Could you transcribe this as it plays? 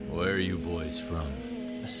Where are you boys from?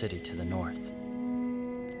 A city to the north.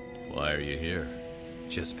 Why are you here?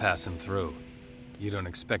 Just passing through. You don't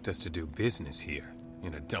expect us to do business here,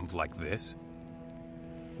 in a dump like this?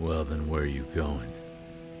 Well, then where are you going?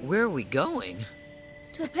 Where are we going?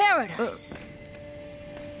 To paradise.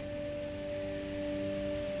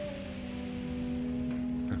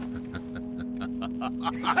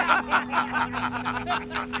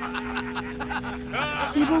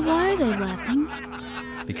 People, why are they laughing?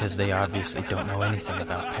 Because they obviously don't know anything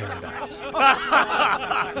about paradise.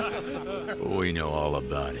 We know all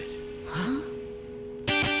about it. Huh?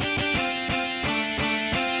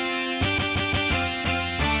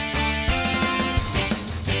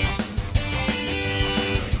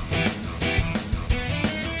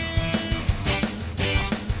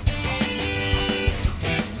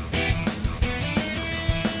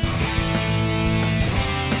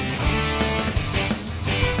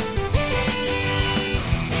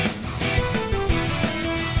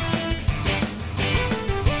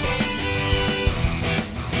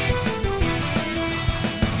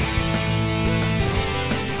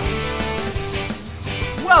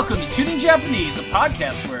 Welcome to Tuning Japanese, a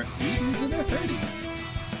podcast where three dudes in their 30s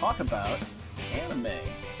talk about anime.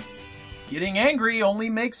 Getting angry only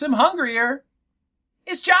makes him hungrier.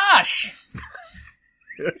 It's Josh!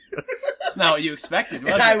 It's not what you expected,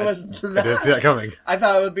 was it? I was not. I didn't see that coming. I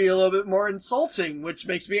thought it would be a little bit more insulting, which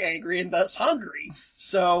makes me angry and thus hungry.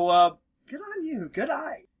 So, good on you. Good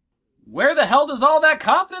eye. Where the hell does all that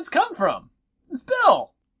confidence come from? It's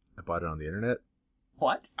Bill. I bought it on the internet.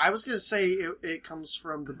 What? I was going to say it comes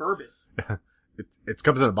from the bourbon. It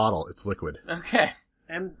comes in a bottle. It's liquid. Okay.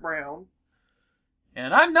 And brown.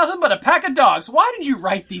 And I'm nothing but a pack of dogs. Why did you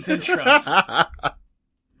write these intros?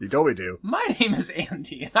 You told me to. My name is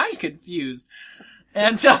Andy, and I'm confused.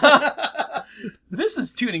 And this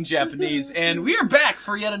is Tuning Japanese, and we are back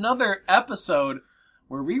for yet another episode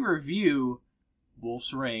where we review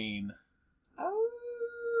Wolf's Rain.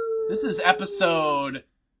 Oh. This is episode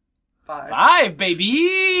 5,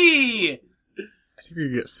 baby! I think you're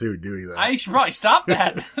going to get sued doing that. I should probably stop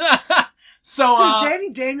that. So, dude, Danny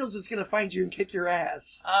Daniels is going to find you and kick your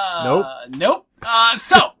ass. Nope.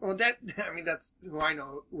 So. Well, that's who I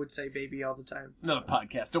know would say baby all the time. Another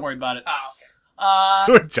podcast. Don't worry about it. Oh,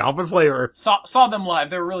 okay. Jumping flavor. Saw them live.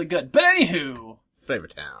 They were really good. But anywho. Flavor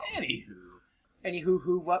Town. Anywho,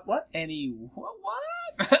 who, what? What?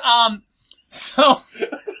 So.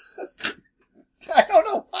 I don't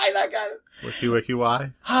know why that got it. Wiki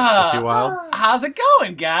why? Wiki wild. How's it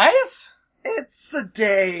going, guys? It's a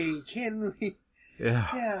day. Can we?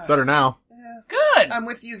 Yeah. Better now. Yeah. Good. I'm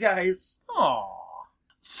with you guys. Aww.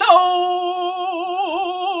 So,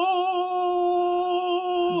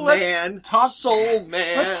 let's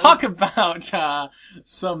talk about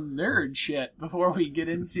some nerd shit before we get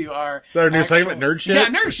into our. Is that our new segment, nerd shit? Yeah,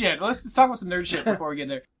 nerd shit. Let's talk about some nerd shit before we get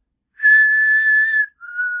there.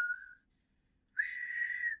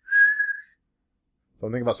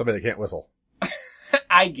 Something about somebody that can't whistle.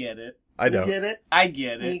 I get it. I don't. You get it? I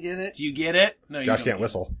get it. You get it? Do you get it? No, you Josh don't can't get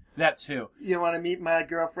whistle. It. That too. You want to meet my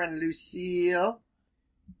girlfriend Lucille?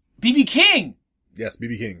 BB King. Yes,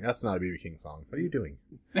 BB King. That's not a BB King song. What are you doing?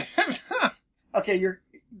 Okay,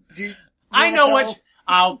 I know what.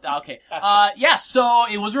 Okay. Yeah. So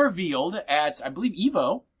it was revealed at, I believe,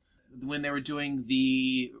 Evo when they were doing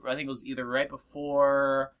I think it was either right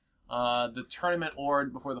before the tournament or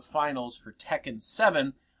before the finals for Tekken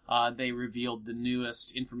 7. They revealed the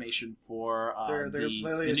newest information for the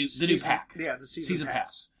new pack. Yeah, the season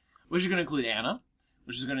pass. Which is going to include Anna,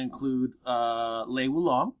 which is going to include Lei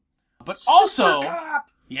Wulong, but also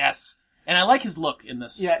yes, and I like his look in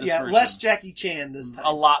this. Yeah, this yeah, version. less Jackie Chan this time.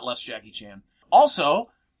 A lot less Jackie Chan. Also,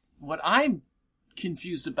 what I'm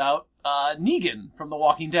confused about, Negan from The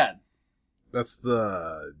Walking Dead. That's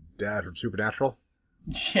the dad from Supernatural?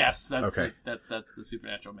 Yes, that's okay. That's the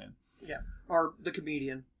Supernatural man. Yeah, or the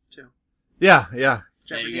comedian too. Yeah.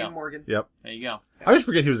 Jeffrey Dean Morgan. Yep. There you go. I always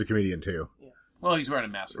forget he was a comedian too. Yeah. Well, he's wearing a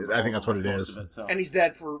mask. I think that's what it is. And he's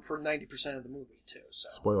dead for 90% of the movie too. So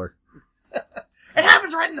spoiler. It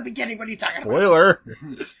happens right in the beginning. What are you talking about? Spoiler.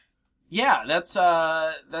 Yeah, that's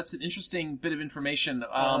an interesting bit of information.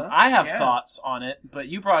 I have thoughts on it, but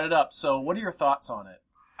you brought it up. So, what are your thoughts on it?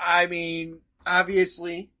 I mean,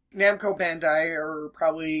 obviously, Namco Bandai are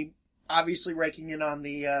probably obviously raking in on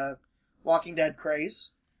the Walking Dead craze.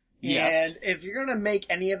 Yes. And if you're going to make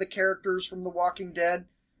any of the characters from The Walking Dead,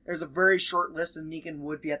 there's a very short list, and Negan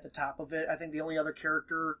would be at the top of it. I think the only other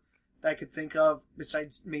character that I could think of,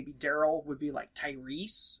 besides maybe Daryl, would be like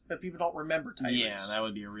Tyrese, but people don't remember Tyrese. Yeah, that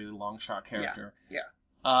would be a really long shot character.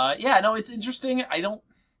 Yeah. Yeah, no, it's interesting.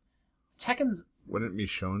 Tekken's Wouldn't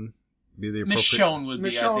Michonne be the appropriate? Michonne would be.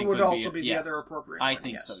 I Michonne think, would also be the yes. other appropriate I one.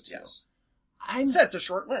 think Yes, so too. Yes. I'm. It's a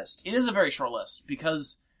short list. It is a very short list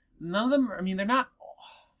because none of them. I mean, they're not.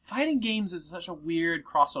 Fighting games is such a weird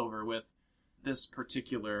crossover with this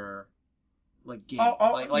particular game.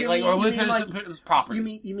 This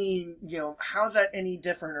property. You mean how's that any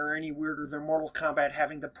different or any weirder than Mortal Kombat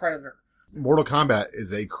having the Predator? Mortal Kombat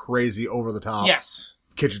is a crazy over the top. Yes.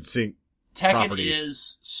 Kitchen sink. Tekken property.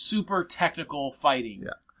 is super technical fighting.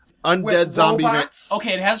 Yeah. Undead With zombie. robots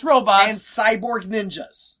Okay, it has robots. and cyborg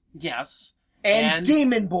ninjas Yes. and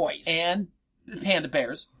demon boys And panda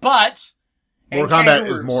bears. But, Mortal and Kombat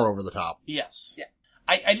kangaroos. is more over the top. yes. Yeah.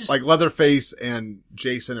 I just... Like Leatherface and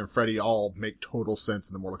Jason and Freddy all make total sense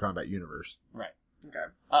in the Mortal Kombat universe. Right. Okay.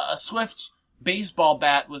 A swift baseball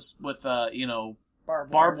bat with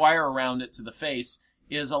barbed wire around it to the face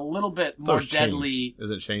is a little bit more it's Shane. deadly.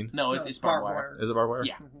 Is it Shane? No, it's barbed wire. Is it barbed wire?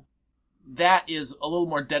 Yeah. That is a little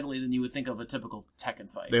more deadly than you would think of a typical Tekken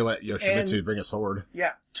fight. They let Yoshimitsu And- bring a sword.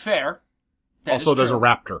 Yeah. Fair. That Also, is there's true. a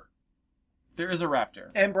raptor. There is a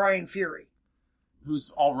raptor And Brian Fury. who's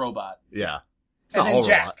all robot. Yeah. It's And not then all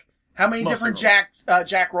Jack. robot. How many Mostly different robot.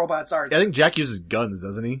 Jack robots are I there? think Jack uses guns,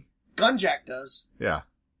 doesn't he? Gunjack does. Yeah.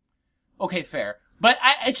 Okay, fair. But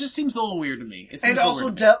it just seems a little weird to me. It seems And a little also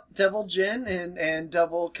weird to me. Devil Jin and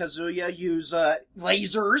Devil Kazuya use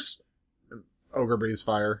lasers. Ogre breathes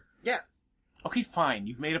fire. Yeah. Okay, fine.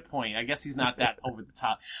 You've made a point. I guess he's not that over the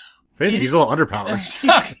top. If anything, he's a little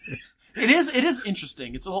underpowered. It is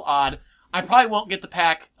interesting. It's a little odd. I probably won't get the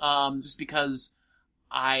pack, just because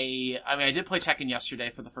I did play Tekken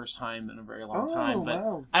yesterday for the first time in a very long time, but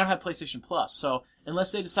wow. I don't have PlayStation Plus, so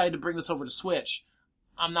unless they decide to bring this over to Switch,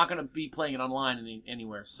 I'm not going to be playing it online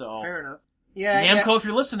anywhere. So Fair enough. Yeah. Namco, if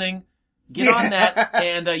you're listening, get on that.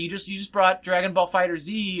 And you just brought Dragon Ball Fighter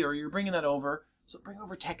Z, or you're bringing that over. So bring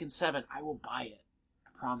over Tekken 7. I will buy it.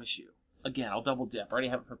 I promise you. Again, I'll double dip. I already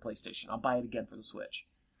have it for PlayStation. I'll buy it again for the Switch.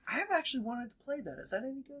 I have actually wanted to play that. Is that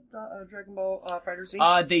any good, Dragon Ball Fighter Z?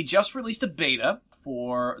 They just released a beta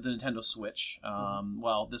for the Nintendo Switch.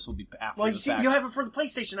 Well, this will be after well, the you see, fact. you have it for the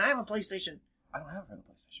PlayStation. I have a PlayStation. I don't have it for the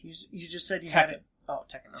PlayStation. You just said you Tekken. had it. Oh,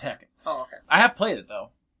 Tekken. Okay. Tekken. Oh, okay. I have played it, though.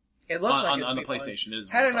 It looks like on it'd the be fun. PlayStation. It is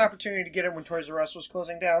Had really an fun. opportunity to get it when Toys R Us was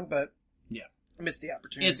closing down, but Yeah. missed the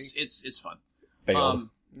opportunity. It's fun. Failed.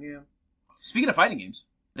 Yeah. Speaking of fighting games,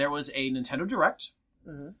 there was a Nintendo Direct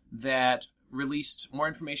Mm-hmm. that released more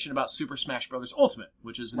information about Super Smash Bros. Ultimate,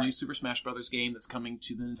 which is a new Super Smash Bros. Game that's coming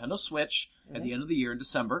to the Nintendo Switch at the end of the year in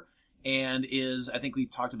December, and is, I think we've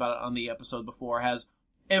talked about it on the episode before, has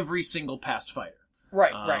every single past fighter.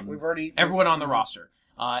 Right. We've already Everyone on the roster.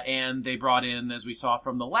 And they brought in, as we saw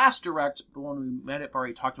from the last Direct, the one we might have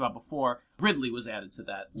already talked about before, Ridley was added to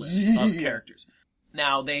that list of characters.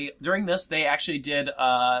 Now, during this, they actually did,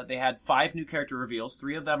 they had 5 new character reveals.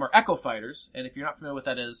 3 of them are Echo Fighters, and if you're not familiar with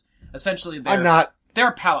what that is, essentially they're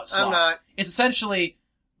a palette swap. I'm not. It's essentially,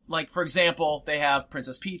 like, for example, they have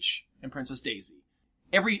Princess Peach and Princess Daisy.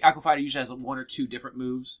 Every Echo Fighter usually has 1 or 2 different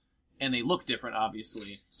moves, and they look different,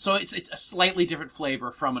 obviously. So it's a slightly different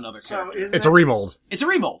flavor from another character. It's a remold. It's a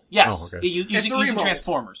remold, yes. Oh, okay. Using remold.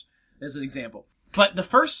 Transformers as an example. But the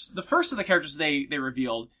first of the characters they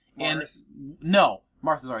revealed, no,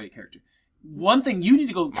 Martha's already a character. One thing, you need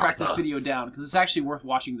to go track this video down, because it's actually worth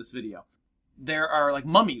watching this video. There are, like,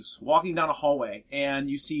 mummies walking down a hallway, and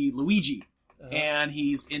you see Luigi, and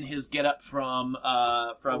he's in his getup from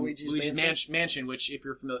Luigi's Mansion, which, if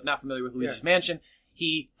you're not familiar with Luigi's Mansion,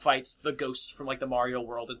 he fights the ghost from, like, the Mario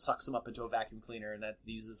world and sucks him up into a vacuum cleaner, and that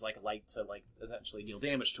uses, like, light to, like, essentially deal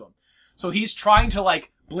damage to him. So he's trying to,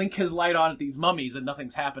 like, blink his light on at these mummies, and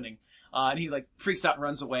nothing's happening. And he, like, freaks out and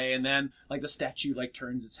runs away, and then, like, the statue, like,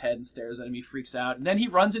 turns its head and stares at him, he freaks out, and then he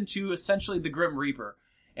runs into, essentially, the Grim Reaper.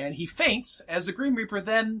 And he faints, as the Grim Reaper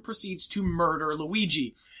then proceeds to murder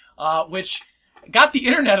Luigi. Which got the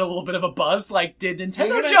internet a little bit of a buzz, like, did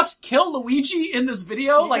Nintendo just kill Luigi in this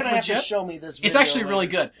video? You're Like, gonna have legit? to show me this video It's actually later. really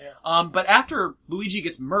good. Yeah. But after Luigi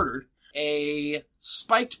gets murdered, a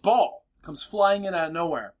spiked ball comes flying in out of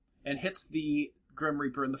nowhere and hits the Grim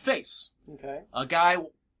Reaper in the face. Okay. A guy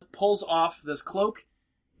pulls off this cloak.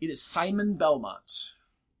 It is Simon Belmont.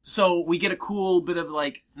 So we get a cool bit of,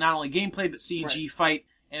 like, not only gameplay, but CG fight.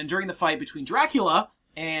 And during the fight between Dracula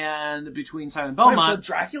and between Simon Belmont... Wait, so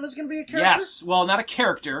Dracula's gonna be a character? Yes. Well, not a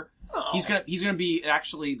character. Oh. He's gonna be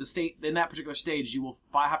actually in that particular stage, you will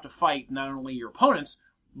have to fight not only your opponents,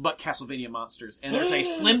 but Castlevania monsters. And there's a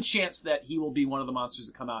slim chance that he will be one of the monsters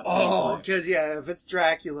that come out. Oh, because, if it's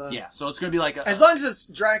Dracula. Yeah, so it's gonna be like As long as it's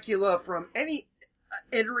Dracula from any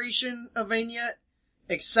iteration of Vania,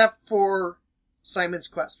 except for Simon's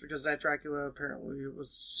Quest, because that Dracula apparently was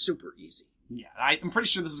super easy. Yeah, I'm pretty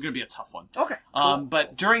sure this is going to be a tough one. Okay. Cool.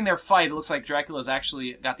 But during their fight, it looks like Dracula's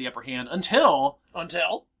actually got the upper hand until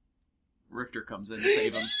Richter comes in to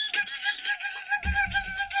save him.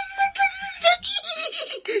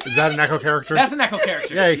 Is that an Echo character? That's an Echo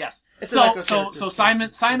character. Yay. Yes. It's an Echo So character.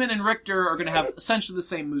 Simon and Richter are going to have essentially the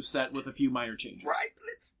same moveset with a few minor changes. Right.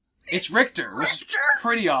 It's Richter, which is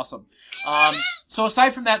pretty awesome. So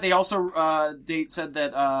aside from that, they also said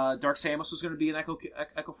that Dark Samus was going to be an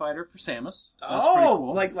Echo fighter for Samus. So that's pretty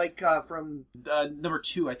cool. like from number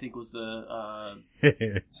 2, I think, was the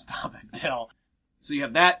stop it, Bill. So you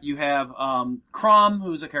have that. You have Chrom,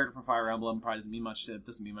 who's a character from Fire Emblem. Probably doesn't mean much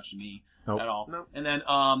to me Nope. at all. Nope. And then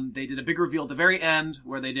they did a big reveal at the very end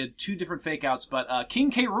where they did 2 different fake outs. But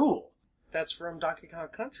King K. Rool. that's from Donkey Kong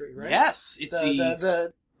Country, right? Yes, it's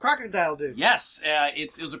the crocodile dude. Yes,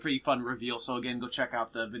 it was a pretty fun reveal. So again, go check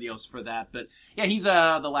out the videos for that. But yeah, he's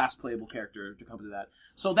the last playable character to come to that.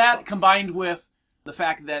 So that combined with the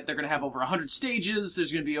fact that they're going to have over 100 stages,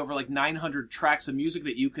 there's going to be over like 900 tracks of music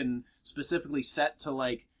that you can specifically set to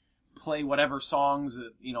like play whatever songs,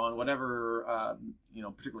 on whatever,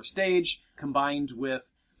 particular stage, combined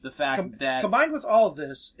with the fact that... Combined with all of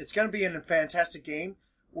this, it's going to be a fantastic game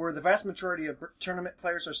where the vast majority of tournament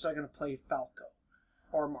players are still going to play Falco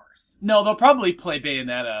or Marth. No, they'll probably play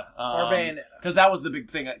Bayonetta. Or Bayonetta. Because that was the big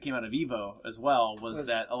thing that came out of EVO as well, was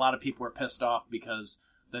that a lot of people were pissed off because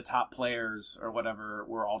the top players or whatever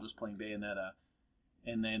were all just playing Bayonetta.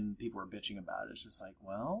 And then people were bitching about it. It's just like,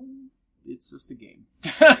 well, it's just a game.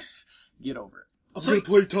 Get over it. I'm going to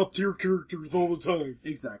play top tier characters all the time.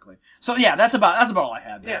 Exactly. So yeah, that's about all I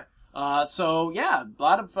had there. Yeah. A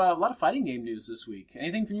lot of fighting game news this week.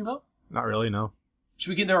 Anything from you, Bill? Not really, no. Should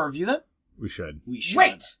we get into our review then? We should. We should.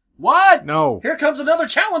 Wait! What? No. Here comes another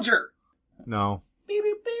challenger! No. Beep,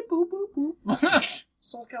 beep, beep, boop, boop, boop.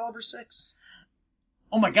 Soul Calibur 6.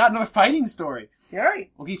 Oh my god, another fighting story.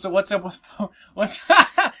 Alright. Okay, so what's up with... what's You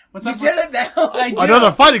up get it now? I do.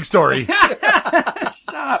 Another fighting story.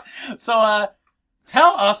 Shut up. So,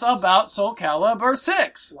 tell us about Soul Calibur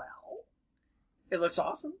 6. Well, it looks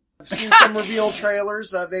awesome. I've seen some reveal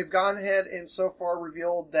trailers. They've gone ahead and so far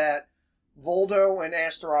revealed that Voldo and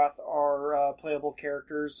Astaroth are playable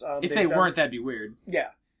characters. If they weren't, that'd be weird. Yeah.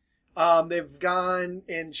 They've gone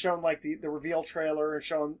and shown like the reveal trailer and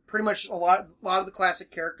shown pretty much a lot of the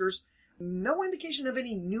classic characters. No indication of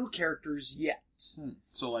any new characters yet.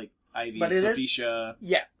 So like Ivy, But Sophisha...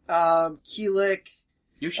 Yeah. Keelik.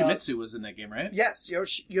 Yoshimitsu was in that game, right? Yes,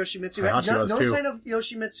 Yoshimitsu. Heihachi was No too. sign of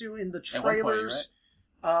Yoshimitsu in the At one point, trailers.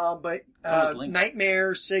 right? So was Link.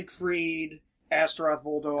 Nightmare, Siegfried, Astaroth,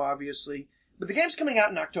 Voldo, obviously. But the game's coming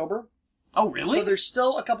out in October. Oh, really? So there's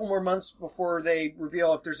still a couple more months before they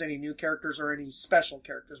reveal if there's any new characters or any special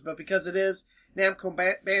characters. But because it is Namco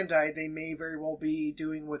Bandai, they may very well be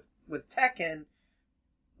doing with Tekken.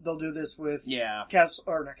 They'll do this with Soul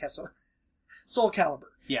Calibur.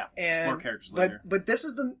 Yeah, And, more characters later. But this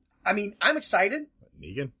is I'm excited.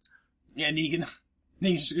 Negan? Yeah, Negan.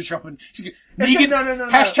 Negan's just gonna It's Negan, gonna- no.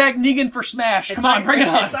 hashtag Negan for Smash. Come on, bring it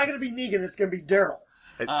on. It's not going to be Negan. It's going to be Daryl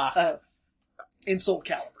in Soul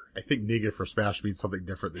Calibur. I think Negan for Smash means something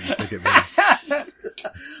different than you think it means.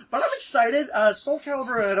 But I'm excited. Soul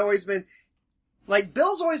Calibur had always been... Like,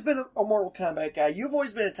 Bill's always been a Mortal Kombat guy. You've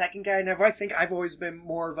always been a Tekken guy. And I think I've always been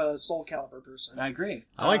more of a Soul Calibur person. I agree.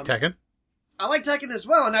 I like Tekken. I like Tekken as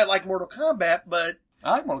well, and I like Mortal Kombat, but...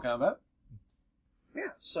 I like Mortal Kombat. Yeah,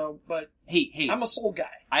 so, but... Hey. I'm a Soul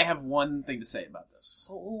guy. I have one thing to say about this.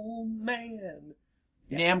 Soul man.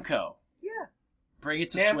 Namco. Yeah. Bring it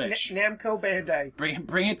to Switch. Namco Bandai.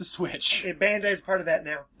 Bring it to Switch. Bandai's part of that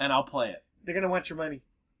now. And I'll play it. They're going to want your money.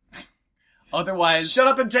 Otherwise... Shut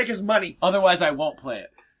up and take his money. Otherwise, I won't play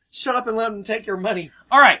it. Shut up and let him take your money.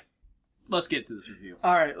 Alright. Let's get to this review.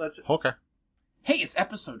 Alright, let's... Okay. Hey, it's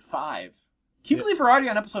episode 5. Can you believe we're already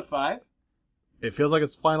on episode 5? It feels like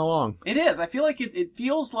it's flying along. It is. I feel like it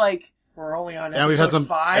feels like... We're only on And we've had episode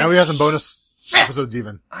 5. And we have some bonus episodes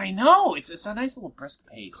even. I know! It's a nice little brisk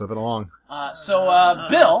pace. Clip it along. So,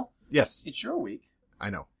 Bill, Yes, it's your week.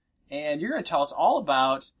 I know. And you're going to tell us all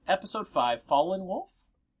about episode 5, Fallen Wolf?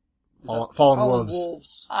 Fallen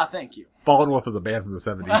Wolves. Ah, thank you. Fallen Wolf is a band from the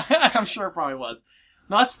 70s. I'm sure it probably was.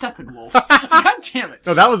 No, that's Steppenwolf. God damn it.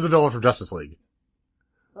 No, that was the villain from Justice League.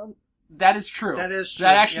 That is true. That is true.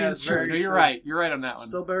 That actually Yeah, is it's true. very No, you're true. right. You're right on that one.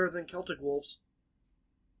 Still better than Celtic Wolves.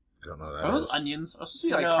 I don't know what Are that those is. onions? Are supposed to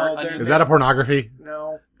be like No, tart they're- onions? Is that a pornography?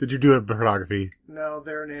 No, Did you do a pornography? no,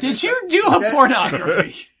 they're an... Did you do a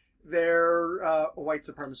pornography? They're a white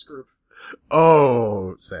supremacist group.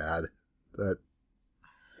 Oh, sad. That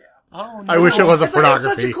Oh, no. I wish it was a That's That's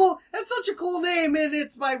pornography. such a cool name, and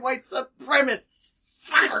it's my white supremacist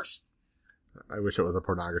fuckers. I wish it was a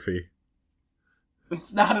pornography.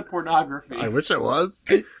 It's not a pornography. I wish it was.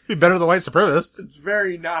 It'd be better than white supremacists. It's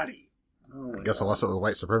very naughty. Oh I guess unless it was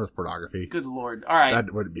white supremacist pornography. Good lord. All right.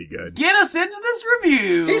 That wouldn't be good. Get us into this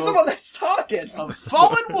review. He's the one that's talking. Of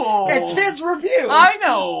Fallen Wolves. It's his review. I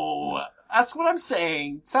know. That's what I'm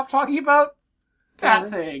saying. Stop talking about that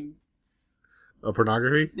thing. A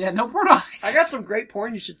pornography? Yeah, no pornography. I got some great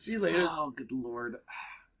porn you should see later. Oh, good lord.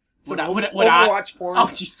 Some Would Overwatch porn. Oh,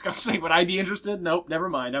 Jesus, I was gonna say, would I be interested? Nope, never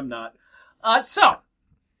mind, I'm not. So,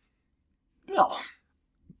 Bill,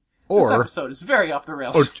 this Or episode is very off the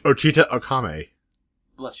rails. Ochita Okame.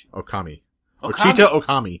 Bless you. Okami. Okami. Ochita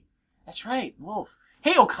Okami. That's right, Wolf.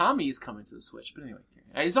 Hey, Okami is coming to the Switch, but anyway.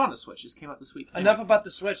 He's on the Switch, just came out this week. Enough about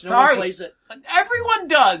the Switch. No Sorry. one plays it. Everyone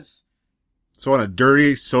does! So on a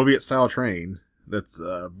dirty Soviet-style train that's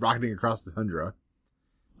rocketing across the tundra,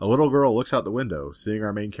 a little girl looks out the window, seeing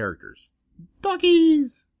our main characters.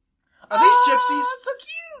 Doggies! Are these gypsies? Oh, so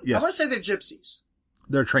cute! Yes. I want to say they're gypsies.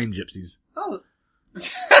 They're train gypsies. Oh,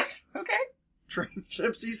 Okay. train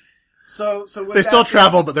gypsies. So would They that still be-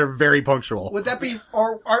 travel, but they're very punctual. Would that be,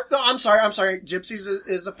 or no, I'm sorry. Gypsies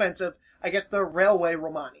is offensive. I guess the railway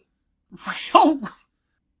Romani. Oh.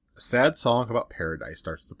 A sad song about paradise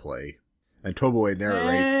starts to play, and Toboe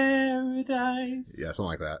narrates... Paradise. Yeah, something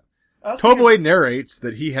like that. I was thinking- Toboe narrates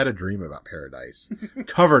that he had a dream about paradise,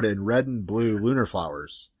 covered in red and blue lunar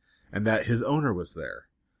flowers, and that his owner was there.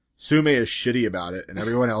 Sume is shitty about it, and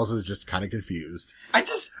everyone else is just kind of confused. I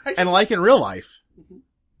just And like in real life,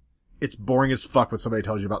 it's boring as fuck when somebody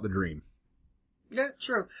tells you about the dream. yeah,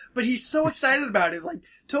 true. But he's so excited about it. Like,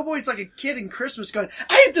 Toboy's like a kid in Christmas going,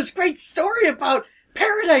 I had this great story about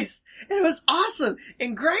paradise, and it was awesome,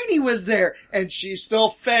 and Granny was there, and she still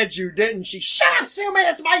fed you, didn't she? Shut up, Sume,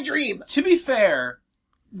 it's my dream! To be fair,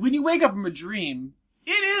 when you wake up from a dream,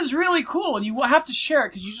 it is really cool, and you have to share it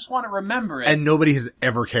because you just want to remember it. And nobody has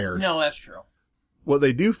ever cared. No, that's true. What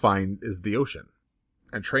they do find is the ocean,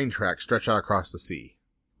 and train tracks stretch out across the sea.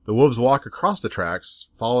 The wolves walk across the tracks,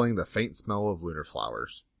 following the faint smell of lunar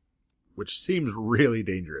flowers, which seems really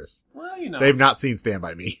dangerous. Well, you know. They've not seen Stand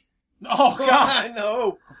By Me. Oh, God. I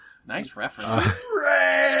know. Nice reference.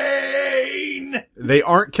 Rain! They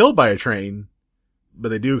aren't killed by a train, but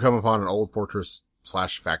they do come upon an old fortress /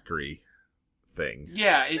 factory thing.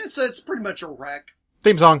 Yeah, It's pretty much a wreck.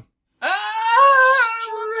 Theme song.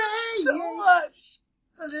 So much.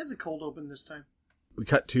 It is a cold open this time. We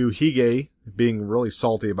cut to Hige being really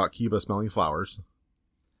salty about Kiba smelling flowers.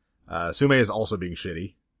 Sume is also being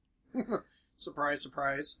shitty. Surprise,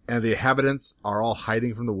 surprise. And the inhabitants are all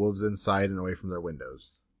hiding from the wolves inside and away from their windows.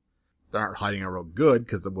 They aren't hiding out real good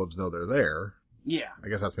because the wolves know they're there. Yeah. I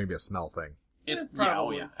guess that's maybe a smell thing. It's, Yeah, yeah, oh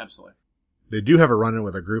probably. yeah, absolutely. They do have a run-in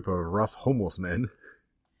with a group of rough homeless men,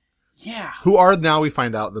 Yeah. who are now, we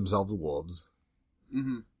find out, themselves wolves.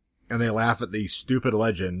 Mm-hmm. And they laugh at the stupid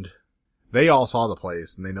legend. They all saw the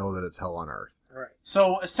place, and they know that it's hell on earth. Right.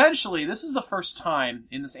 So, essentially, this is the first time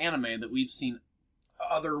in this anime that we've seen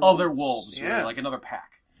Other wolves, Yeah. really, like another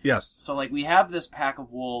pack. Yes. So, like, we have this pack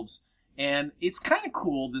of wolves, and it's kind of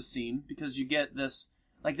cool, this scene, because you get this,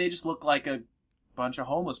 like, they just look like a bunch of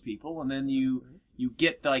homeless people, and then you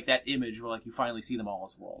get, like, that image where, like, you finally see them all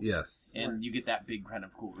as wolves. Yes. And you get that big kind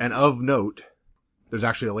of cool. And of note, there's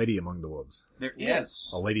actually a lady among the wolves. There Yes.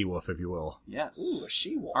 is. A lady wolf, if you will. Yes. Ooh, a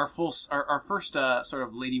she-wolf. Our first, sort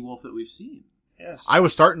of lady wolf that we've seen. Yes. I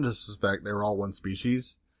was starting to suspect they were all one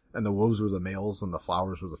species, and the wolves were the males and the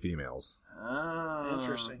flowers were the females. Oh.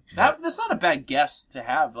 Interesting. That's not a bad guess to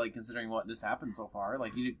have, like, considering what this happened so far.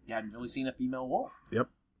 Like, you hadn't really seen a female wolf. Yep.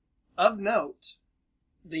 Of note,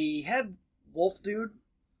 the head wolf dude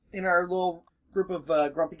in our little group of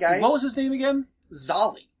grumpy guys. What was his name again?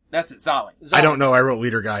 Zolly. That's it, Zolly. Zolly. I don't know, I wrote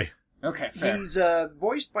leader guy. Okay, fair. He's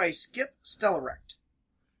voiced by Skip Stellarect.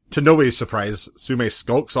 To nobody's surprise, Sume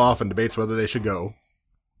skulks off and debates whether they should go.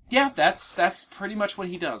 Yeah, that's pretty much what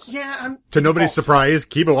he does. Yeah, I'm... To nobody's false. surprise,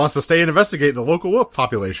 Kiba wants to stay and investigate the local wolf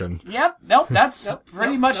population. Yep, nope, that's Nope,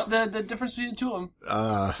 pretty nope, much nope. the difference between the two of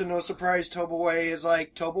them. To no surprise, Toboe is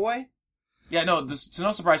like, Toboe? Yeah, no, to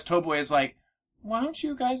no surprise, Toboe is like, why don't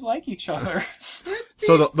you guys like each other?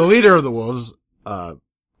 So the leader of the wolves,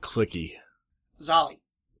 Clicky, Zolly.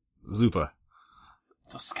 Zupa,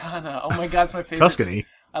 Toscana. Oh my god, it's my favorite. Tuscany.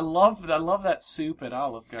 I love that soup at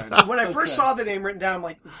Olive Garden. When I So first good. saw the name written down, I'm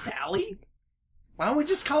like, Sally? Why don't we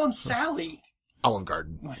just call him Sally? Olive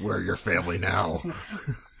Garden, we're your family now.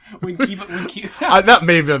 when Kiba That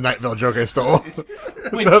may be a Night Vale joke I stole.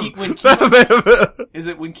 when Kiba is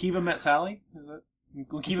it when Kiba met Sally? Is it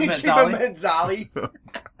when Kiba met Keep Sally? him in Zolly.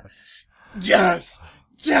 Yes!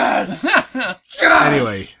 Yes! Yes!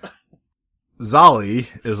 Anyway, Zali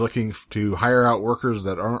is looking to hire out workers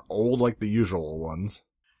that aren't old like the usual ones.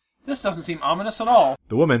 This doesn't seem ominous at all.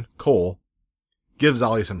 The woman, Cole, gives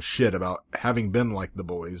Zali some shit about having been like the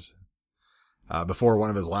boys, before one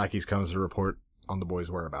of his lackeys comes to report on the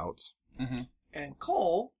boys' whereabouts. Mm-hmm. And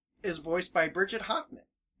Cole is voiced by Bridget Hoffman.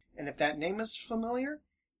 And if that name is familiar,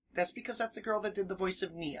 that's because that's the girl that did the voice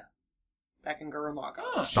of Nia back in Gurren Lagann.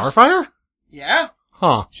 Oh, Starfire? Yeah.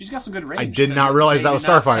 Huh. she's got some good range. I did not realize They that do was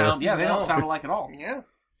not Starfire. sound- yeah, they No. don't sound alike at all. Yeah.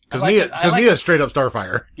 Because I like it. I like Nia's straight up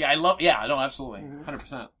Starfire. Yeah, no, absolutely.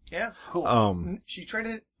 100%. Yeah. Cool. She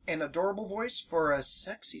traded an adorable voice for a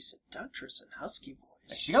sexy seductress and husky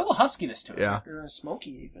voice. She got a little huskiness to it. Yeah.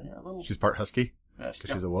 Smoky even. Yeah, a little. She's part husky. Yeah,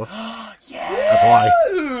 Because she's a wolf. yeah. That's why.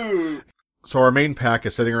 Ooh. So our main pack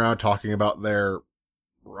is sitting around talking about their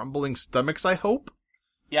rumbling stomachs, I hope.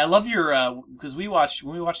 Yeah, I love your, because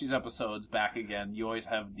when we watch these episodes back again, you always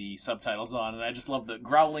have the subtitles on, and I just love the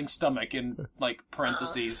growling stomach in, like,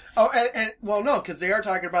 parentheses. Well, no, because they are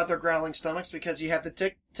talking about their growling stomachs because you have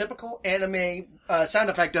the typical anime sound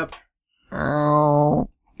effect of.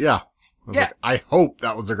 Yeah. Yeah. I hope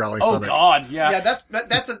that was a growling Oh, stomach. God, yeah. Yeah,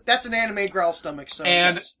 that's an anime growl stomach. So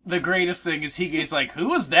And yes. the greatest thing is he's like, who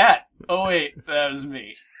was that? Oh, wait, that was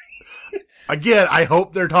me. Again, I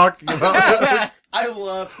hope they're talking about I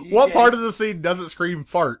love what part of the scene doesn't scream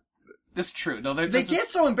fart? That's true. No, They get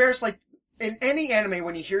so embarrassed, like, in any anime,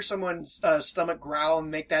 when you hear someone's stomach growl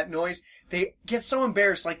and make that noise, they get so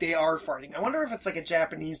embarrassed like they are farting. I wonder if it's like a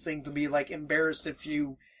Japanese thing to be, like, embarrassed if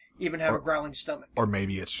you even have a growling stomach. Or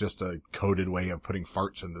maybe it's just a coded way of putting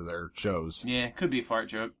farts into their shows. Yeah, could be a fart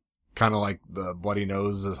joke. Kind of like the bloody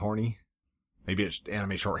nose is horny. Maybe it's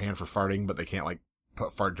anime shorthand for farting, but they can't, like,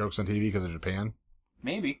 put fart jokes on TV because of Japan.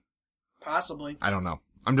 Maybe. Possibly. I don't know.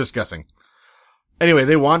 I'm just guessing. Anyway,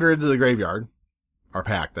 they wander into the graveyard. Our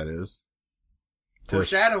pack, that is.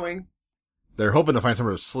 Foreshadowing. They're hoping to find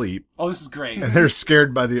somewhere to sleep. Oh, this is great. And they're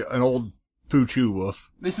scared by an old Fuchu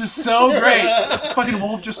wolf. This is so great. This fucking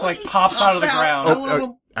wolf just, like, pops out of the ground. I love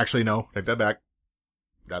him. Actually, no. Take that back.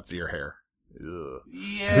 That's ear hair. Ugh.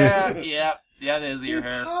 Yeah, it is ear He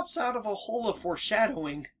hair. pops out of a hole of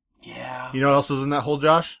foreshadowing. Yeah. You know what else is in that hole,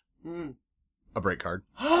 Josh? Mm. A break card.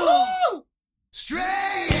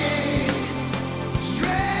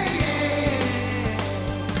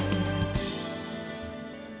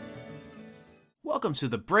 Welcome to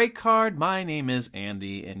the Break Card. My name is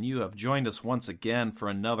Andy, and you have joined us once again for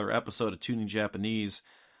another episode of Tuning Japanese.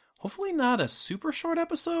 Hopefully not a super short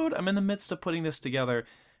episode. I'm in the midst of putting this together,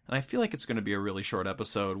 and I feel like it's going to be a really short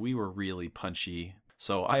episode. We were really punchy,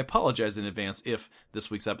 so I apologize in advance if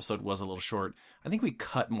this week's episode was a little short. I think we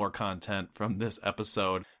cut more content from this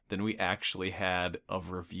episode than we actually had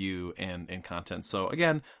of review and content. So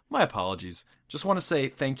again, my apologies. Just want to say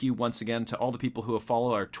thank you once again to all the people who have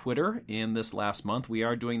followed our Twitter in this last month. We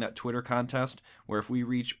are doing that Twitter contest where if we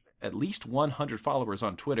reach at least 100 followers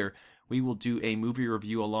on Twitter, we will do a movie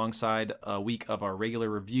review alongside a week of our regular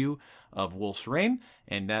review of Wolf's Rain,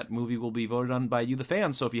 and that movie will be voted on by you, the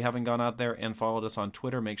fans. So if you haven't gone out there and followed us on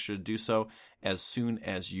Twitter, make sure to do so as soon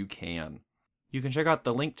as you can. You can check out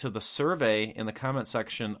the link to the survey in the comment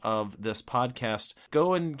section of this podcast.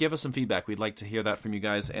 Go and give us some feedback. We'd like to hear that from you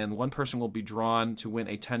guys. And one person will be drawn to win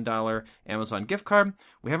a $10 Amazon gift card.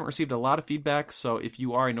 We haven't received a lot of feedback, so if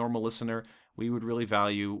you are a normal listener, we would really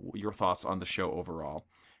value your thoughts on the show overall.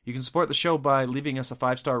 You can support the show by leaving us a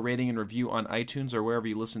 5-star rating and review on iTunes or wherever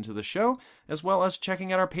you listen to the show, as well as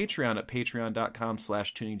checking out our Patreon at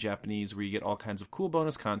patreon.com/tuningjapanese, where you get all kinds of cool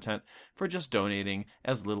bonus content for just donating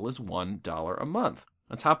as little as $1 a month.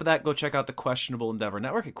 On top of that, go check out the Questionable Endeavor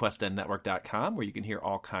Network at questendnetwork.com, where you can hear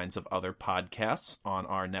all kinds of other podcasts on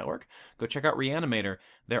our network. Go check out Reanimator.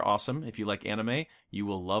 They're awesome. If you like anime, you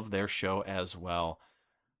will love their show as well.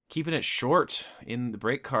 Keeping it short in the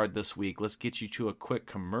break card this week, let's get you to a quick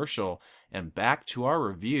commercial and back to our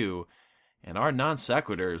review and our non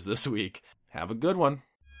sequiturs this week. Have a good one.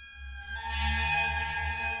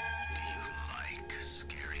 Do you like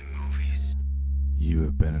scary movies? You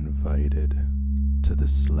have been invited to the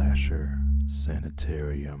Slasher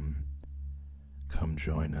Sanitarium. Come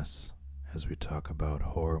join us as we talk about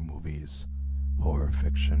horror movies, horror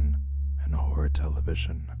fiction, and horror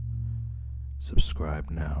television.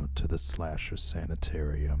 Subscribe now to the Slasher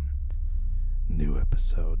Sanitarium. New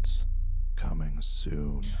episodes coming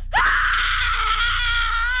soon.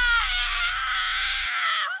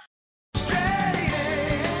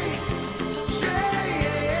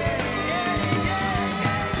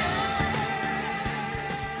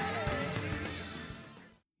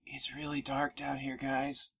 It's really dark down here,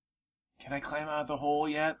 guys. Can I climb out of the hole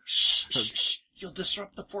yet? Shh. You'll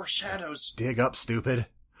disrupt the foreshadows. Dig up, stupid.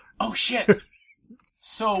 Oh, shit.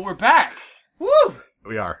 So, we're back. Woo!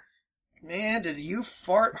 We are. Man, did you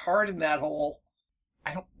fart hard in that hole?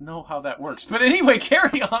 I don't know how that works. But anyway,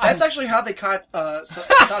 carry on. That's actually how they caught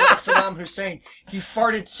Saddam Hussein. He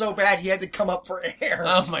farted so bad he had to come up for air.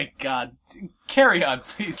 Oh my god. Carry on,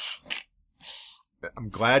 please. I'm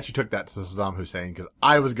glad you took that to Saddam Hussein, because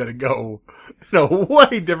I was going to go in a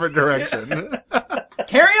way different direction.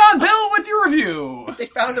 Carry on, Bill, with your review. They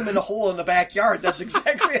found him in a hole in the backyard. That's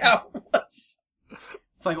exactly how it was.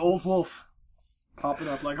 It's like Old Wolf popping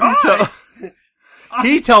up like, hi!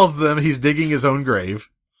 He tells them he's digging his own grave.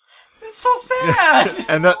 It's so sad.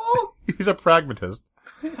 And that he's a pragmatist.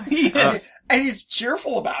 He is. And he's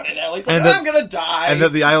cheerful about it. At least, And like, that- I'm gonna die. And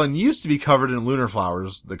that the island used to be covered in lunar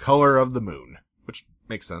flowers, the color of the moon. Which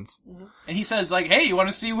makes sense. And he says, like, hey, you want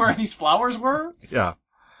to see where these flowers were? Yeah.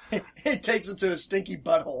 It takes him to his stinky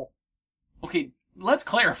butthole. Okay, let's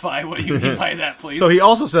clarify what you mean by that, please. So he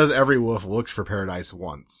also says every wolf looks for paradise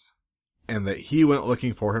once. And that he went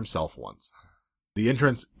looking for himself once. The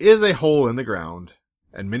entrance is a hole in the ground,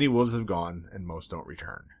 and many wolves have gone, and most don't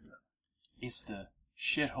return. It's the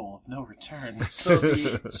shithole of no return. So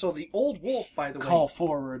the old wolf, by the way. Call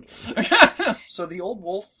forward. So the old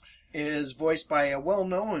wolf is voiced by a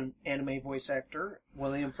well-known anime voice actor,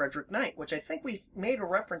 William Frederick Knight, which I think we've made a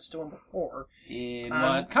reference to him before. In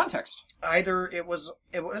what context? Either it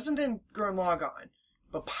wasn't in Gurren Lagann,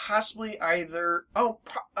 but possibly either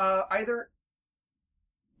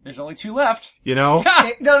There's only 2 left. You know?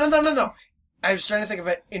 No. I was trying to think of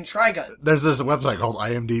it in Trigun. There's this website called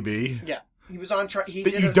IMDb. Yeah. He was on But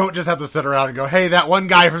you don't just have to sit around and go, hey, that one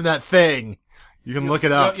guy from that thing. You can look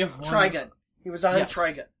it up. Trigun. He was on Yes.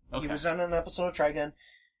 Trigun. Okay. He was on an episode of Trigun.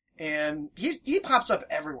 And he pops up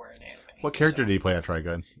everywhere in anime. What character did he play on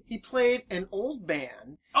Trigun? He played an old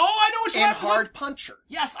man Oh, I know which one. and Hard Puncher.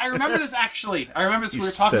 Yes, I remember this actually. I remember this. You We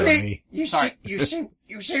were talking spit about on me.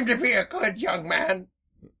 You seem to be a good young man.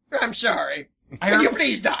 I'm sorry. I Can rem- you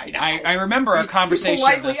please die now? I remember our conversation. He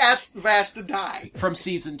politely of this asked Vash to die. from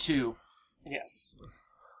season 2. Yes.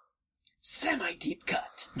 Semi-deep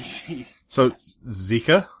cut. So,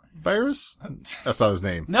 Zika virus? That's not his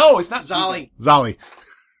name. No, it's not Zali. Zali.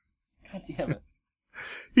 God damn it.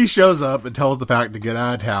 He shows up and tells the pack to get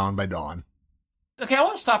out of town by dawn. Okay, I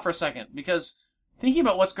want to stop for a second because thinking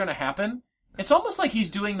about what's going to happen, it's almost like he's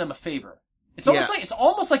doing them a favor. It's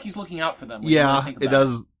almost like he's looking out for them. when you really think It about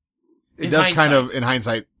does. It In does hindsight. kind of, in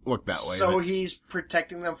hindsight, look that way. So but he's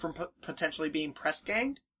protecting them from potentially being press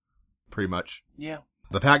ganged? pretty much. Yeah.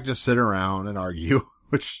 The pack just sit around and argue,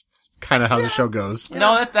 which is kind of how the show goes. Yeah.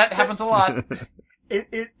 No, that happens a lot.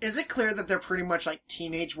 Is it clear that they're pretty much like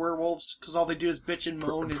teenage werewolves? Because all they do is bitch and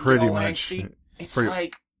moan and Pretty get all much. angsty? It's Pretty-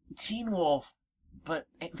 like Teen Wolf, but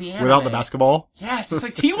the anime. Without the basketball? Yes, it's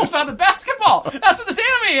like Teen Wolf without the basketball. That's what this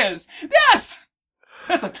anime is. Yes!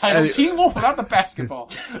 That's a title. And- Teen Wolf without the basketball.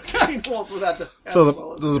 Teen Wolf without the So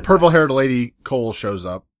basketball is the good. purple-haired lady, Cole, shows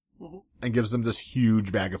up Mhm. and gives them this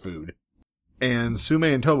huge bag of food. And Sume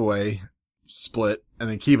and Toboe split, and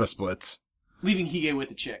then Kiba splits. Leaving Hige with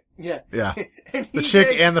the chick. Yeah. Yeah. And The Hige-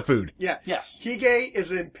 chick and the food. Yeah. Yes. Hige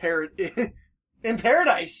is in in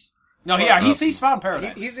paradise. No, yeah, he's found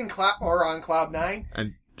paradise. He's in on cloud 9.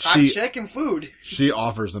 And Hot chick and food. she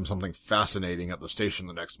offers them something fascinating at the station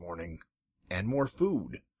the next morning. And more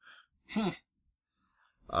food.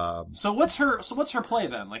 So what's her play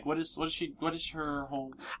then? Like what is her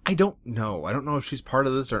whole? I don't know. I don't know if she's part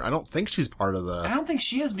of this or I don't think she's part of I the... don't think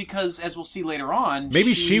she is because as we'll see later on,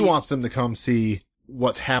 Maybe she wants them to come see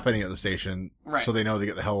what's happening at the station Right. so they know to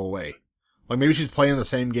get the hell away. Like maybe she's playing the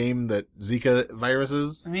same game that Zika virus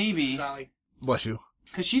is. maybe Zali. Bless you.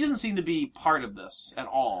 because she doesn't seem to be part of this at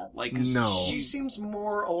all. Like 'cause No. She seems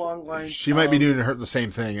more along lines She might be of- doing her the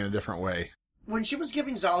same thing in a different way. When she was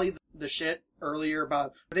giving Zali the shit earlier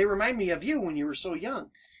about, they remind me of you when you were so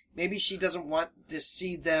young. Maybe she doesn't want to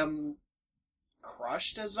see them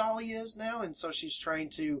crushed as Zali is now, and so she's trying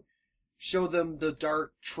to show them the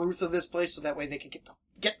dark truth of this place so that way they can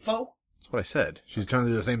get Fo. That's what I said. She's trying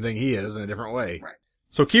to do the same thing he is in a different way. Right.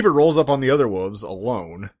 So Keeper rolls up on the other wolves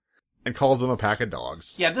alone and calls them a pack of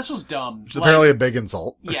dogs. yeah, this was dumb. Which is apparently a big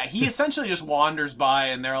insult. Yeah, he essentially just wanders by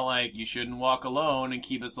and they're like, "You shouldn't walk alone," and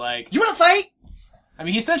Kiba's like, You wanna fight? I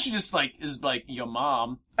mean, he essentially just is like your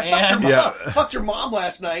mom. I fucked your And- mom. Yeah. Fucked your mom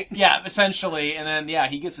last night. Yeah, essentially, and then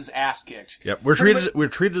he gets his ass kicked. Yep. We're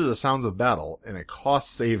treated as sounds of battle in a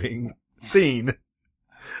cost-saving scene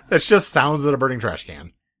that's just sounds at a burning trash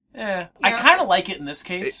can. I kind of like it in this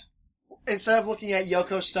case. Instead of looking at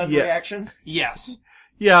Yoko's stunned Yeah. reaction. Yes.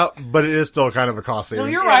 Yeah, but it is still kind of a cost-saving.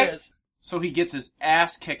 No, you're It right. is. So he gets his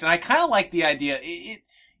ass kicked, and I kind of like the idea. It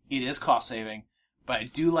is cost saving, But I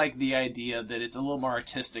do like the idea that it's a little more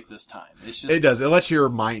artistic this time. It's just, It does. It lets your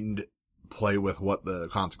mind play with what the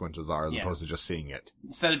consequences are as Yeah. opposed to just seeing it.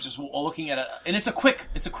 instead of just looking at and it's a quick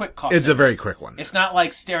cost. It's a very quick one. It's not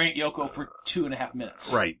like staring at Yoko for 2.5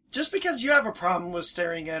 minutes. Right. Just because you have a problem with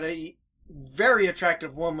staring at a very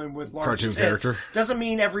attractive woman with large Cartoon tits character. doesn't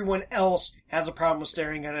mean everyone else has a problem with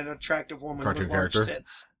staring at an attractive woman Cartoon with large character.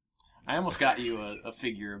 tits. I almost got you a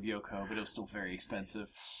figure of Yoko, but it was still very expensive.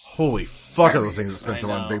 Holy fuck are those things expensive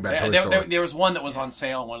I on know. Big Bad Toy there, Store. there was one that was on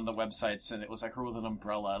sale on one of the websites, and it was like her with an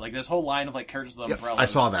umbrella. Like this whole line of like characters with Yep, umbrellas. I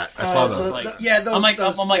saw that. I saw so those. like- those, I'm like,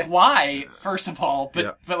 those, why? First of all, but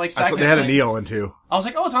Yep. but like, I saw, second, they had a like, Neo one too. I was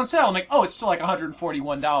like, oh, it's on sale. I'm like, oh, it's still like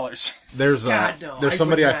 $141. There's God, no, there's I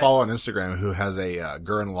somebody would I not. follow on Instagram who has a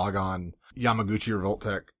Gurren Lagann Yamaguchi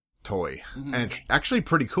Revoltech toy, Mhm. and it's actually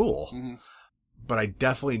pretty cool. Mhm. But I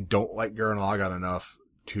definitely don't like Gurren Lagann enough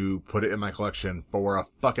to put it in my collection for a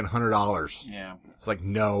fucking $100. Yeah. It's like,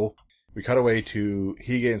 no. We cut away to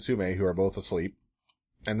Hige and Sume, who are both asleep,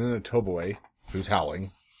 and then the Toboe, who's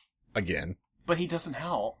howling again. But he doesn't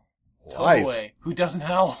howl. Lies. Toboe, who doesn't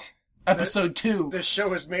howl. Episode 2. This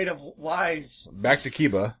show is made of lies. Back to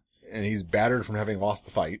Kiba, and he's battered from having lost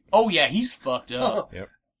the fight. Oh yeah, he's fucked up. Yep.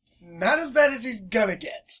 Not as bad as he's gonna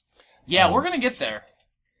get. Yeah, we're gonna get there.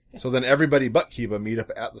 So then everybody but Kiba meet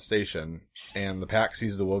up at the station, and the pack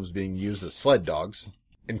sees the wolves being used as sled dogs,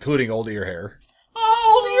 including Old Earhair.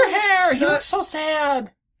 Oh, look at your hair! He Not- looks so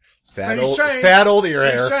sad. Sad But he's old, trying- sad old He's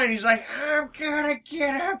Earhair. trying. He's like, I'm gonna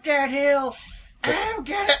get up that hill. I'm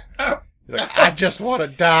gonna. He's like, I just want to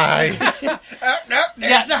die. No,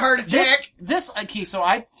 there's the heart attack. Okay, so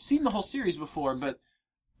I've seen the whole series before, but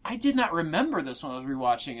I did not remember this when I was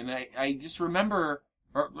rewatching, and I just remember,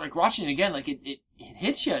 or like watching it again, like it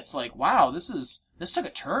hits you. It's like, wow, this took a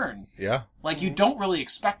turn. Yeah. Like you don't really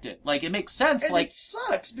expect it. Like it makes sense. And like it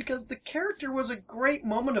sucks because the character was a great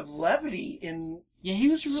moment of levity in yeah, he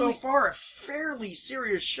was really so far a fairly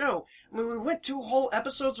serious show. I mean, we went 2 whole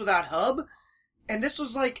episodes without Hub, and this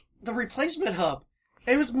was like the replacement Hub.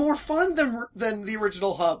 And it was more fun than the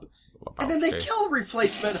original Hub. And then they kill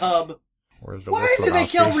replacement Hub. Where's the Why wolf did they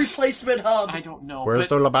kill Lebowski? replacement Hub? I don't know. Where's but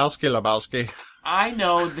the Lebowski? I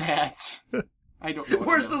know that. I don't know. what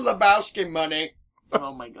Where's it the is. Lebowski money?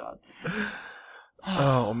 Oh my god.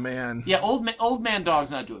 Oh, man. Yeah, old man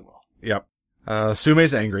dog's not doing well. Yep.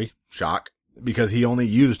 Sume's angry. Shock. Because he only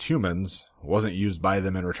used humans, wasn't used by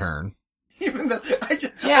them in return. Even though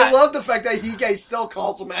Yeah. I love the fact that Hige still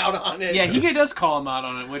calls him out on it. Yeah, Hige does call him out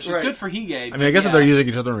on it, which is Right. good for Hige. I mean, I guess if they're using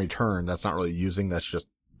each other in return, that's not really using, that's just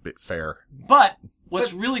a bit fair. But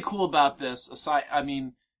what's really cool about this, aside, I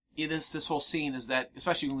mean, this whole scene is that,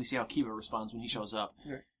 especially when we see how Kiba responds when he shows up,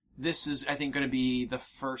 Right. this is, I think, going to be the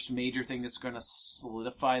first major thing that's going to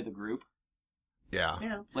solidify the group. Yeah.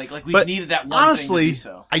 Yeah. Like we But needed that one honestly, thing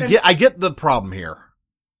to do so. I get the problem here.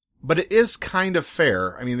 But it is kind of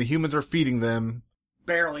fair. I mean, the humans are feeding them,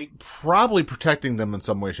 Barely. probably protecting them in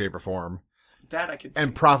some way, shape, or form, That I could see.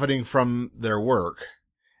 and profiting from their work.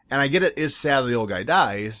 And I get it is sad the old guy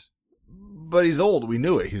dies, but he's old. We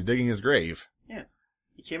knew it. He's digging his grave. Yeah.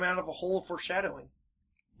 He came out of a hole of foreshadowing.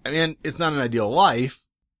 I mean, it's not an ideal life,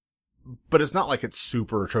 but it's not like it's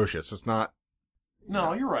super atrocious. It's not,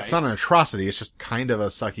 No, you're right. it's not an atrocity. It's just kind of a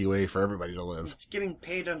sucky way for everybody to live. It's getting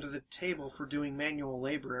paid under the table for doing manual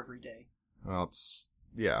labor every day. Well,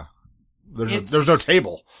 yeah. There's It's- there's no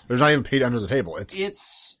table. There's not even paid under the table. It's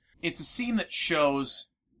It's a scene that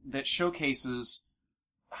showcases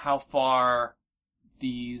how far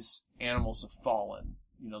these animals have fallen.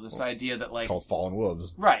 You know, this idea that like called Fallen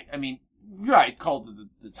Wolves. right. I mean, right, called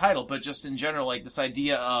the title, but just in general, like this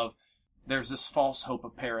idea of there's this false hope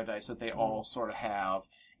of paradise that they all sort of have,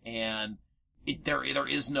 and there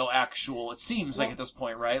is no actual. It seems like at this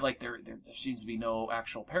point, right? Like there seems to be no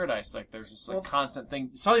actual paradise. Like there's this like constant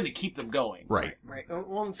thing, something to keep them going. Right. Right.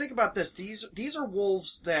 Well, and think about this. These are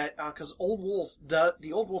wolves that, because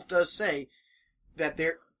the old wolf does say that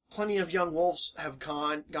there plenty of young wolves have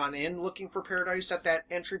gone in looking for paradise at that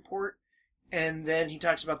entry port, and then he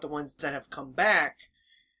talks about the ones that have come back,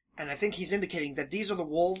 and I think he's indicating that these are the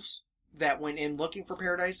wolves that went in looking for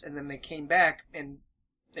paradise, and then they came back and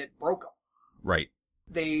it broke them. Right.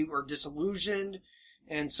 They were disillusioned,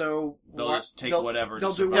 and so They'll just take whatever to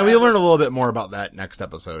They'll do survive. Yeah, whatever. we learn a little bit more about that next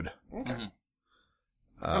episode. Okay. Mhm.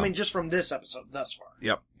 I mean, just from this episode thus far.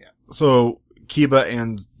 Yep. Yeah. So Kiba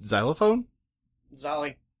and Xylophone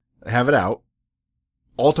Zolly. have it out,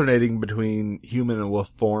 alternating between human and wolf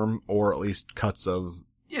form, or at least cuts of.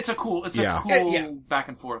 It's a cool Yeah. Yeah. back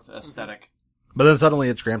and forth aesthetic. But then suddenly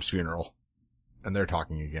it's Gramps' funeral, and they're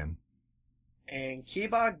talking again. And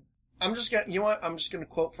Kiba, I'm just gonna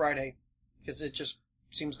quote Friday. because it just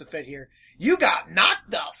seems to fit here. You got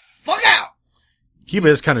knocked the fuck out! Kiba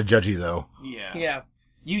is kind of judgy, though. Yeah. Yeah.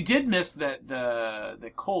 You did miss that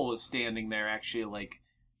the Cole is standing there, actually, like,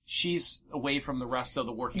 she's away from the rest of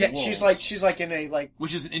the working wolves. She's like in a, like,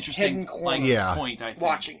 which is an interesting hidden corner. like, point, I think.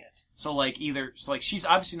 Watching it. So, like, she's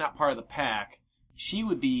obviously not part of the pack. She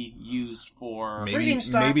would be used for...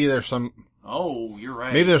 Maybe there's some... Oh, you're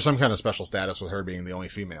right. Maybe there's some kind of special status with her being the only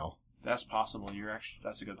female. That's possible.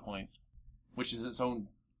 That's a good point. Which is its own...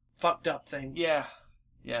 fucked up thing. Yeah.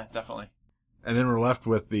 Yeah, definitely. And then we're left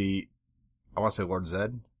with I want to say Lord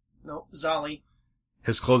Zed? No, Zali.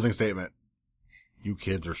 His closing statement. You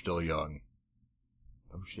kids are still young.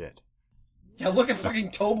 Oh shit. Yeah, look at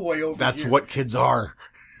fucking Towboy over That's here. what kids are.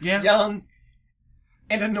 Yeah. Young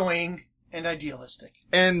and annoying and idealistic.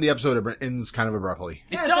 And the episode ends kind of abruptly.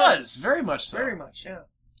 It does. Very much so. Very much, yeah.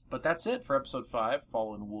 But that's it for episode 5,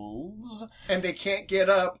 Fallen Wolves. And they can't get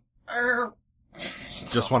up.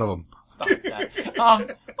 Just one of them. Stop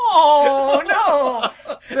that. Oh,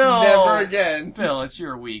 no! No. Never again. Bill, it's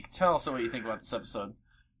your week. Tell us what you think about this episode.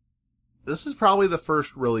 This is probably the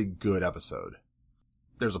first really good episode.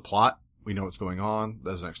 There's a plot. We know what's going on.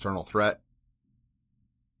 There's an external threat.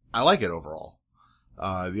 I like it overall.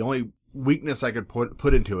 The only weakness I could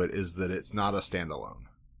put into it is that it's not a standalone.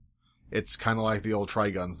 It's kind of like the old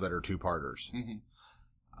Triguns that are 2-parters.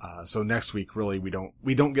 Mm-hmm. So next week, really, we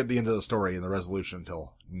don't get the end of the story and the resolution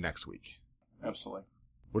until next week. Absolutely.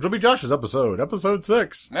 Which will be Josh's episode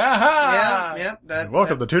 6. Aha! Yeah.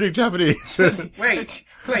 Welcome to Tuning Japanese. Wait.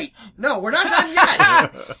 No, we're not done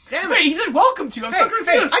yet. Damn it. Wait, he said welcome to. I'm so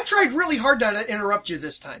confused. I tried really hard not to interrupt you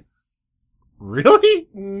this time. Really?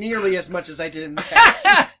 Nearly as much as I did in the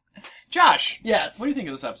past. Josh. Yes. What do you think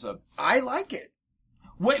of this episode? I like it.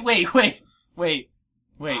 Wait. I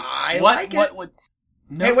like it. What?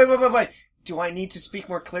 No. Hey, wait. Do I need to speak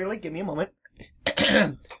more clearly? Give me a moment.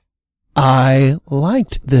 I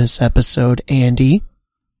liked this episode, Andy.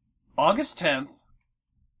 August 10th,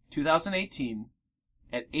 2018,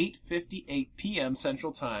 at 8:58 p.m.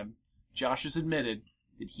 Central Time, Josh has admitted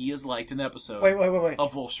that he has liked an episode Wait.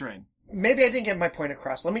 of Wolf's Rain. Maybe I didn't get my point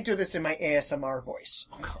across. Let me do this in my ASMR voice.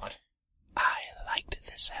 Oh, God. I liked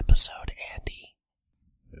this episode, Andy.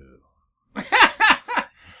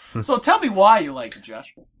 So tell me why you like it,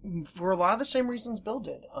 Josh. For a lot of the same reasons Bill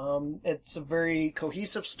did. It's a very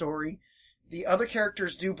cohesive story. The other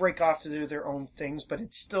characters do break off to do their own things, but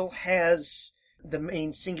it still has the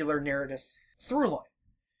main singular narrative through line.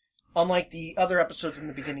 Unlike the other episodes in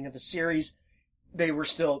the beginning of the series, they were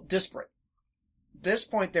still disparate. At this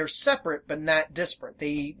point, they're separate, but not disparate.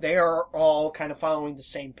 They are all kind of following the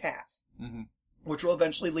same path, which will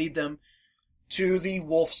eventually lead them to the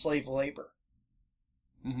wolf slave labor.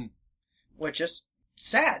 Mm-hmm. Which is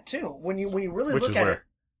sad too. When you really look at it.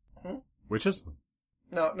 Which is?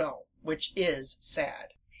 No. Which is sad.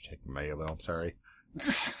 Check my mail, I'm sorry.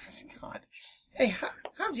 God. Hey,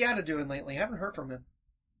 how's Yada doing lately? I haven't heard from him.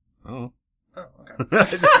 Oh. Oh,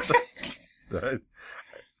 okay.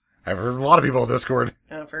 I've heard from a lot of people on Discord.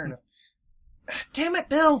 Oh, fair enough. Damn it,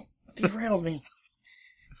 Bill! Derailed me.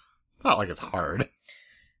 It's not like it's hard.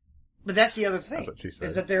 But that's the other thing. That's what she said.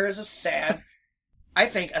 Is that there is a sad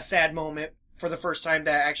moment for the first time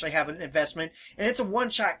that I actually have an investment. And it's a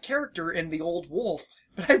one-shot character in the Old Wolf.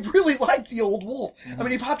 But I really like the Old Wolf. I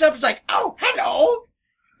mean, he popped up, it's like, oh, hello!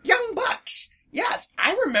 Young bucks! Yes,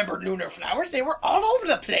 I remember lunar flowers. They were all over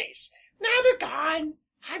the place. Now they're gone.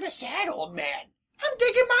 I'm a sad old man. I'm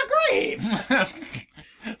digging my grave.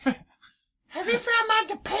 Have you found my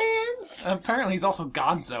depends? Apparently he's also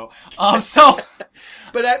gonzo.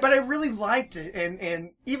 But I really liked it,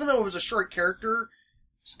 and even though it was a short character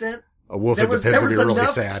stint, a wolf in Depends would be really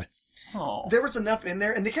sad. Oh. There was enough in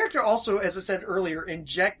there, and the character also, as I said earlier,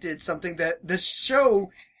 injected something that the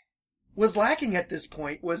show was lacking at this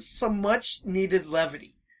point, was some much needed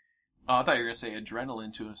levity. Oh, I thought you were going to say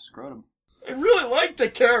adrenaline to a scrotum. I really liked the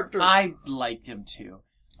character. I liked him too.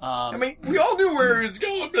 I mean, we all knew where he was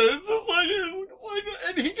going, but it's just like,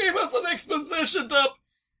 and he gave us an exposition dump.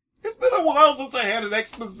 It's been a while since I had an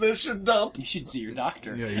exposition dump. You should see your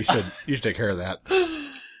doctor. Yeah, you should take care of that.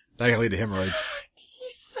 That can lead to hemorrhoids. He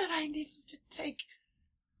said I needed to take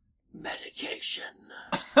medication.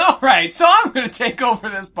 All right, so I'm going to take over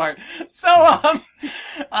this part. So,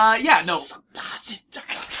 yeah, no.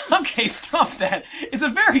 Okay, stop that. It's a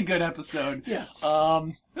very good episode. Yes.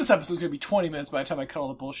 This episode's going to be 20 minutes by the time I cut all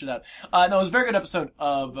the bullshit out. No, it was a very good episode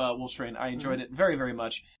of Wolf's Rain. I enjoyed it very, very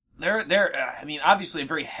much. I mean, obviously a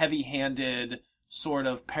very heavy-handed sort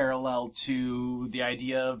of parallel to the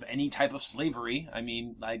idea of any type of slavery. I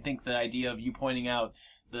mean, I think the idea of you pointing out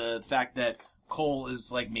the fact that Cole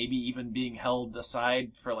is like maybe even being held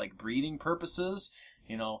aside for like breeding purposes.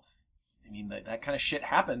 You know, I mean, that kind of shit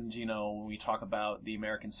happened, you know, when we talk about the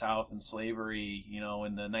American South and slavery, you know,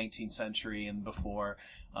 in the 19th century and before.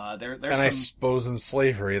 I suppose in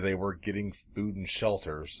slavery they were getting food and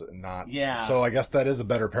shelters, not. Yeah. So I guess that is a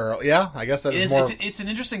better parallel. Yeah, I guess that is more. It's an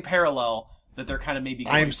interesting parallel that they're kind of maybe.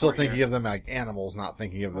 I'm still thinking of them like animals, not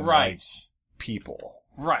thinking of them like people.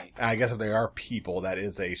 Right. And I guess if they are people, that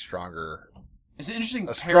is a stronger. It's an interesting.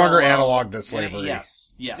 A stronger parallel. analog to slavery.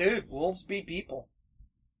 Yes. Dude, wolves be people.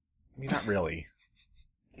 I mean, not really.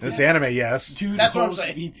 This anime, yes. Dude, that's what I'm wolves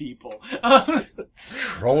saying. be people.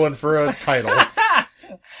 Trolling for a title.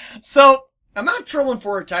 So I'm not trolling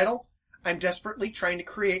for a title. I'm desperately trying to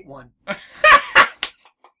create one.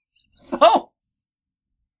 So.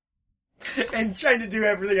 And trying to do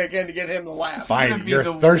everything I can to get him to laugh. Fine,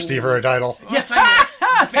 you're thirsty for a title. Yes, I am.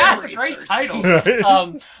 That's a great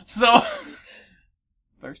title. So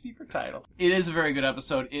thirsty for title. It is a very good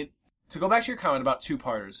episode. To go back to your comment about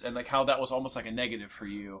two-parters and like how that was almost like a negative for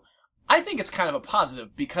you, I think it's kind of a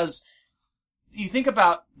positive because you think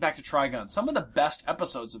about back to Trigun, some of the best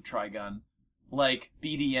episodes of Trigun, like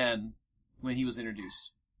BDN when he was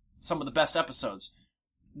introduced, some of the best episodes,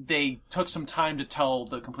 they took some time to tell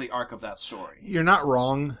the complete arc of that story. You're not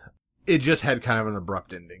wrong. It just had kind of an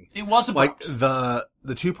abrupt ending. It was abrupt. Like the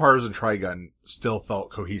two parters in Trigun still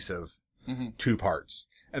felt cohesive, two parts,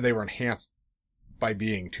 and they were enhanced by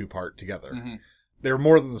being two-part together. Mm-hmm. They were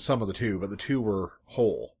more than the sum of the two, but the two were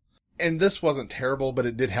whole. And this wasn't terrible, but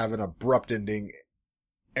it did have an abrupt ending,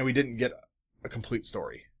 and we didn't get a complete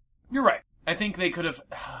story. You're right. I think they could have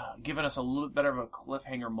given us a little bit better of a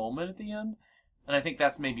cliffhanger moment at the end, and I think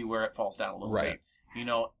that's maybe where it falls down a little bit. You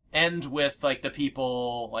know, end with, like, the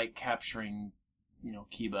people, like, capturing, you know,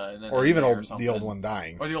 Kiba, and then... Or even the old one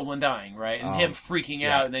dying. Or the old one dying, right? And him freaking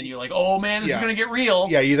out, and then you're like, oh man, this is gonna get real!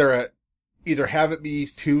 Yeah, either have it be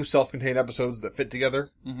two self-contained episodes that fit together,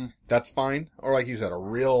 that's fine, or like you said, a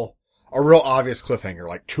real obvious cliffhanger,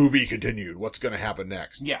 like to be continued, what's gonna happen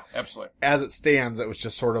next. Yeah, absolutely. As it stands, it was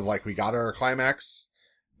just sort of like we got our climax,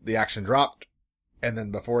 the action dropped, and then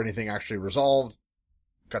before anything actually resolved,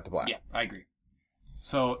 cut the black. Yeah, I agree.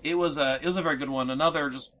 So it was a very good one. Another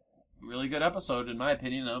just really good episode, in my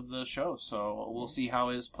opinion, of the show. So we'll see how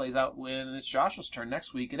it plays out when it's Josh's turn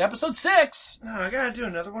next week in episode 6. No, I gotta do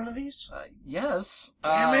another one of these? Yes.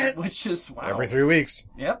 Damn it. Which is, wow. Every 3 weeks.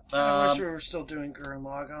 Yep. I wish we were still doing Gurren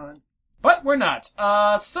Lagann. But we're not.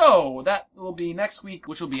 So that will be next week,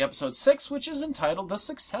 which will be episode 6, which is entitled The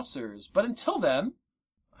Successors. But until then,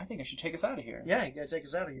 I think I should take us out of here. Yeah, you gotta take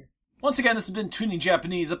us out of here. Once again, this has been Tuning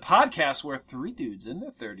Japanese, a podcast where 3 dudes in their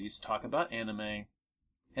 30s talk about anime.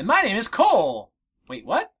 And my name is Cole. Wait,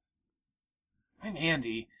 what? I'm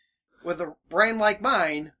Andy. With a brain like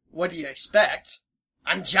mine, what do you expect?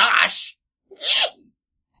 I'm Josh.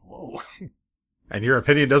 Whoa. And your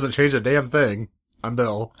opinion doesn't change a damn thing. I'm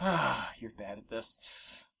Bill. You're bad at this.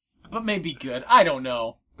 But maybe good. I don't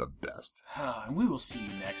know. The best. And we will see you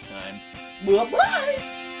next time.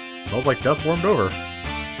 Bye-bye. Smells like death warmed over.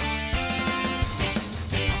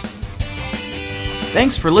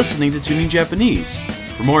 Thanks for listening to Tuning Japanese.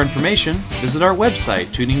 For more information, visit our website,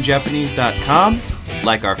 tuningjapanese.com,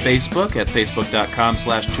 like our Facebook at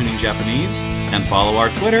facebook.com/tuningjapanese, and follow our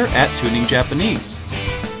Twitter at tuningjapanese.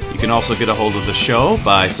 You can also get a hold of the show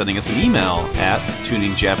by sending us an email at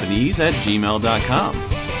tuningjapanese@gmail.com.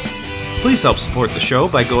 Please help support the show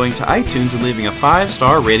by going to iTunes and leaving a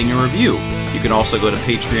 5-star rating and review. You can also go to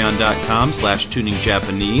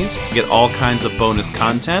patreon.com/tuningjapanese to get all kinds of bonus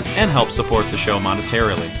content and help support the show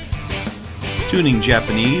monetarily. Tuning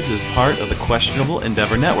Japanese is part of the Questionable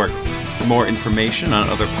Endeavor Network. For more information on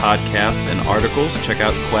other podcasts and articles, check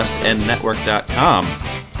out questnnetwork.com.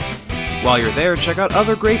 While you're there, check out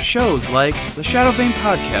other great shows like the Shadow Vein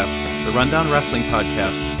Podcast, the Rundown Wrestling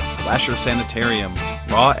Podcast, Slasher Sanitarium,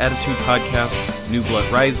 Raw Attitude Podcast, New Blood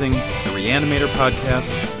Rising, the Reanimator Podcast,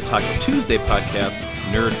 the Taco Tuesday Podcast,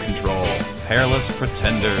 Nerd Control, Perilous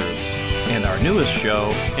Pretenders, and our newest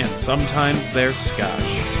show, And Sometimes There's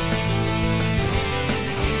Scotch.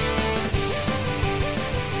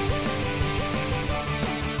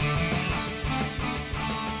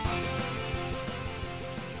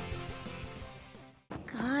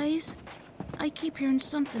 Guys, I keep hearing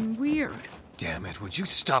something weird. Damn it, would you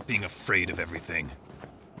stop being afraid of everything?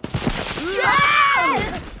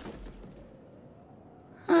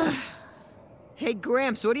 Hey,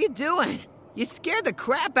 Gramps, what are you doing? You scared the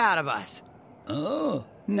crap out of us. Oh,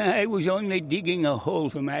 no, I was only digging a hole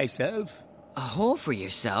for myself. A hole for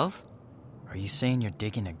yourself? Are you saying you're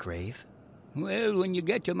digging a grave? Well, when you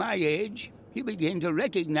get to my age, You begin to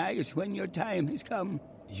recognize when your time has come.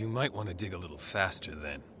 You might want to dig a little faster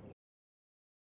then.